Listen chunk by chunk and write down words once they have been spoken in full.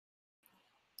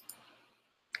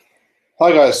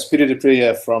Hi guys, Pieter du Preez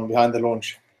here from Behind the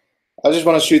Launch. I just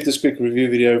want to shoot this quick review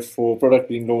video for a product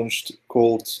being launched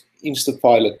called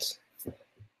InstaPilot.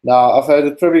 Now, I've had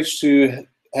the privilege to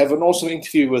have an awesome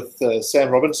interview with Sam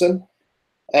Robinson,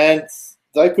 and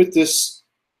they put this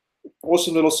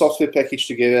awesome little software package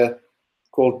together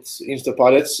called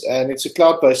InstaPilot, and it's a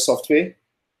cloud-based software.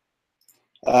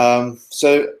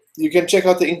 So you can check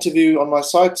out the interview on my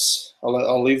sites.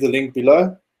 I'll leave the link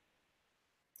below,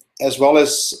 as well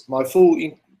as my full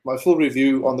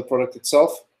review on the product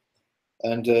itself,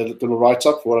 and a little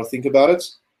write-up what I think about it,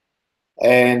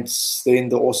 and then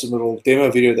the awesome little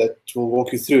demo video that will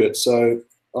walk you through it. So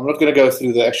I'm not going to go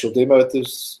through the actual demo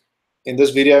in this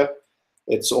video.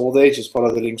 It's all there, just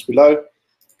follow the links below.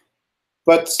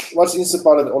 But what's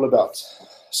InstaPilot all about?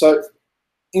 So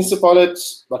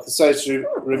InstaPilot, like I say, it's a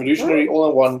revolutionary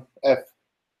all-in-one app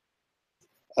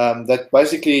that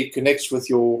basically connects with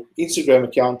your Instagram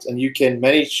account, and you can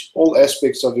manage all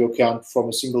aspects of your account from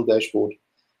a single dashboard.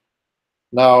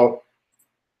 Now,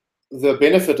 the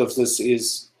benefit of this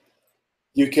is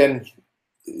you can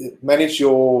manage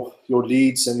your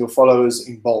leads and your followers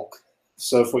in bulk.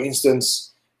 So for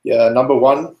instance, number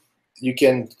one, you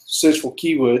can search for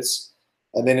keywords,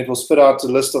 and then it will spit out a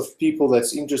list of people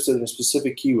that's interested in a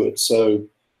specific keyword. So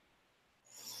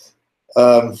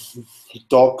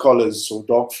dog collars or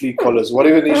dog flea collars,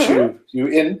 whatever niche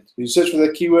you're in, you search for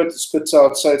that keyword, it spits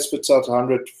out, say it spits out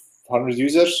 100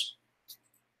 users.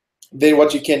 Then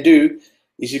what you can do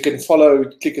is you can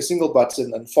click a single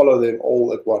button and follow them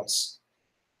all at once.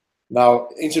 Now,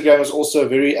 Instagram is also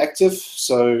very active,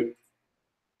 so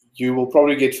you will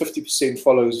probably get 50%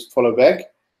 follow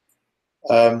back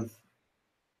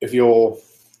if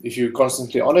you're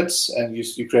constantly on it and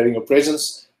you're creating your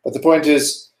presence. But the point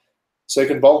is, so you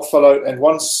can bulk follow, and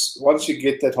once you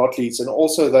get that hot leads, and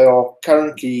also they are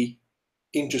currently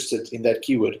interested in that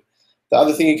keyword. The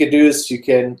other thing you can do is you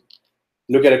can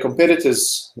look at a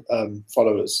competitor's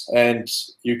followers, and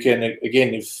you can,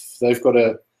 again, if they've got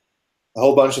a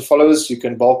whole bunch of followers, you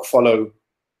can bulk follow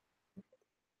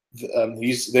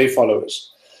their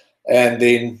followers, and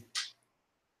then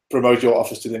promote your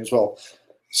offers to them as well.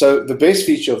 So the best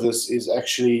feature of this is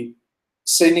actually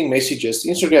sending messages,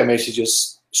 Instagram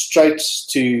messages, straight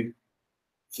to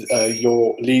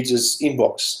your leads'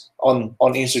 inbox on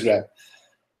Instagram.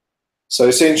 So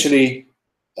essentially,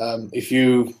 if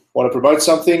you want to promote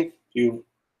something, you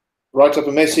write up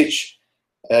a message,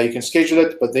 you can schedule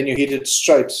it, but then you hit it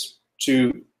straight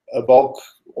to a bulk,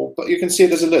 but you can see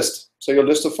it as a list. So your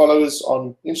list of followers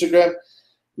on Instagram,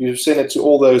 you send it to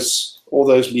all those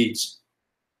leads,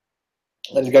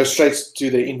 and it goes straight to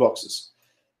their inboxes,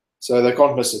 so they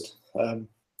can't miss it.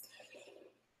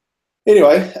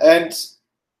 Anyway, and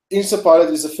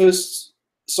InstaPilot is the first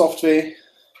software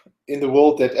in the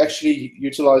world that actually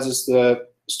utilizes the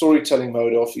storytelling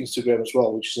mode of Instagram as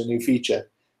well, which is a new feature.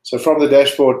 So from the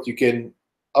dashboard, you can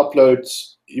upload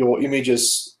your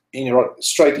images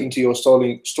straight into your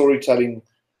storytelling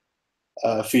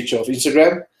feature of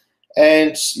Instagram,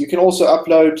 and you can also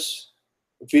upload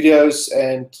videos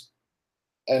and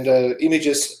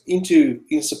images into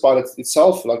InstaPilot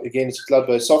itself. Like, again, it's a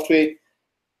cloud-based software.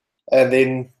 And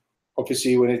then,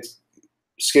 obviously, when it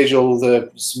schedule the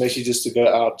messages to go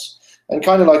out, and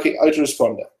kind of like an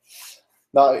autoresponder.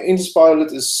 Now,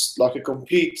 InstaPilot is like a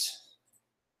complete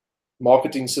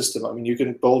marketing system. I mean, you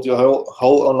can build your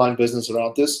whole online business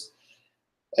around this,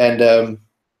 and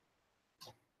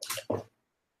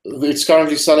it's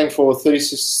currently selling for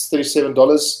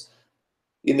 $37.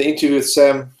 In the interview with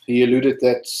Sam, he alluded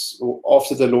that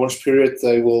after the launch period,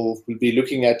 they will be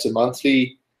looking at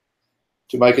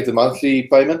to make it a monthly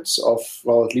payment of,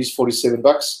 well, at least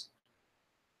 $47.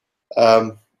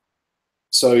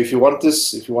 So if you want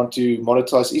this, if you want to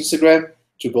monetize Instagram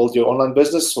to build your online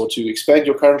business or to expand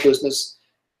your current business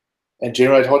and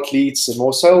generate hot leads and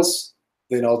more sales,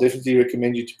 then I'll definitely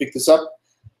recommend you to pick this up.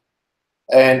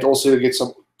 And also get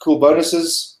some cool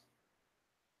bonuses.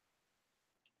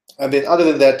 And then other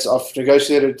than that, I've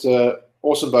negotiated an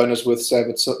awesome bonus with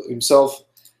Sam himself.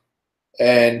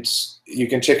 And you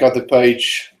can check out the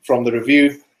page from the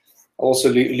review. I'll also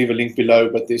leave a link below,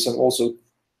 but there's some also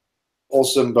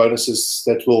awesome bonuses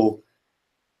that will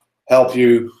help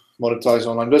you monetize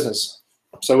online business.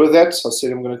 So with that, I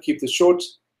said I'm going to keep this short.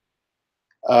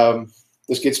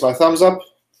 This gets my thumbs up.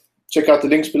 Check out the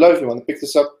links below if you want to pick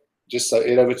this up. Just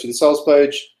head over to the sales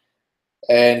page.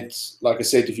 And like I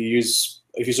said, if you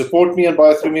support me and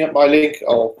buy through my link,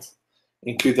 I'll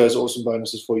include those awesome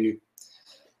bonuses for you.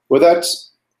 With that,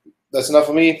 that's enough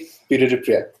for me. Pieter du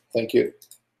Preez. Thank you.